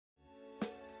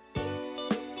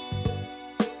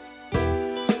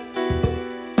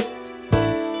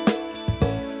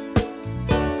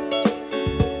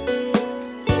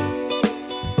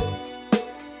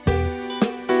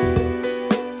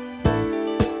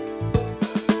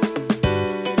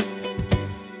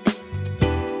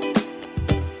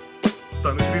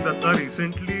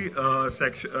recently,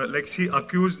 like she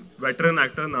accused veteran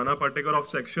actor Nana Patekar of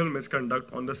sexual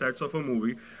misconduct on the sets of a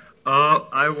movie.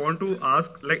 I want to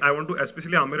ask,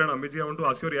 especially Aamir and Amitji, I want to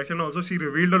ask your reaction. Also, she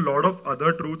revealed a lot of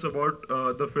other truths about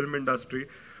the film industry.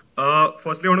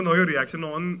 Firstly, I want to know your reaction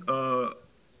on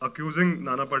accusing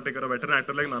Nana Patekar, a veteran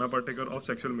actor like Nana Patekar, of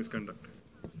sexual misconduct.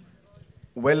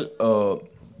 Well,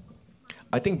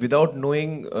 I think without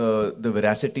knowing the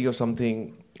veracity of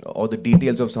something or the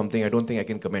details of something, I don't think I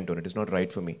can comment on it. It's not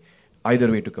right for me either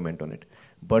way to comment on it.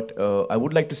 But I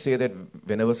would like to say that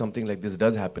whenever something like this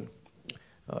does happen,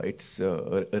 it's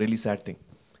a really sad thing.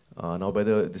 Now,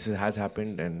 whether this has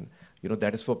happened, and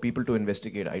that is for people to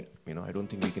investigate. I don't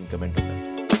think we can comment on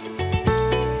that.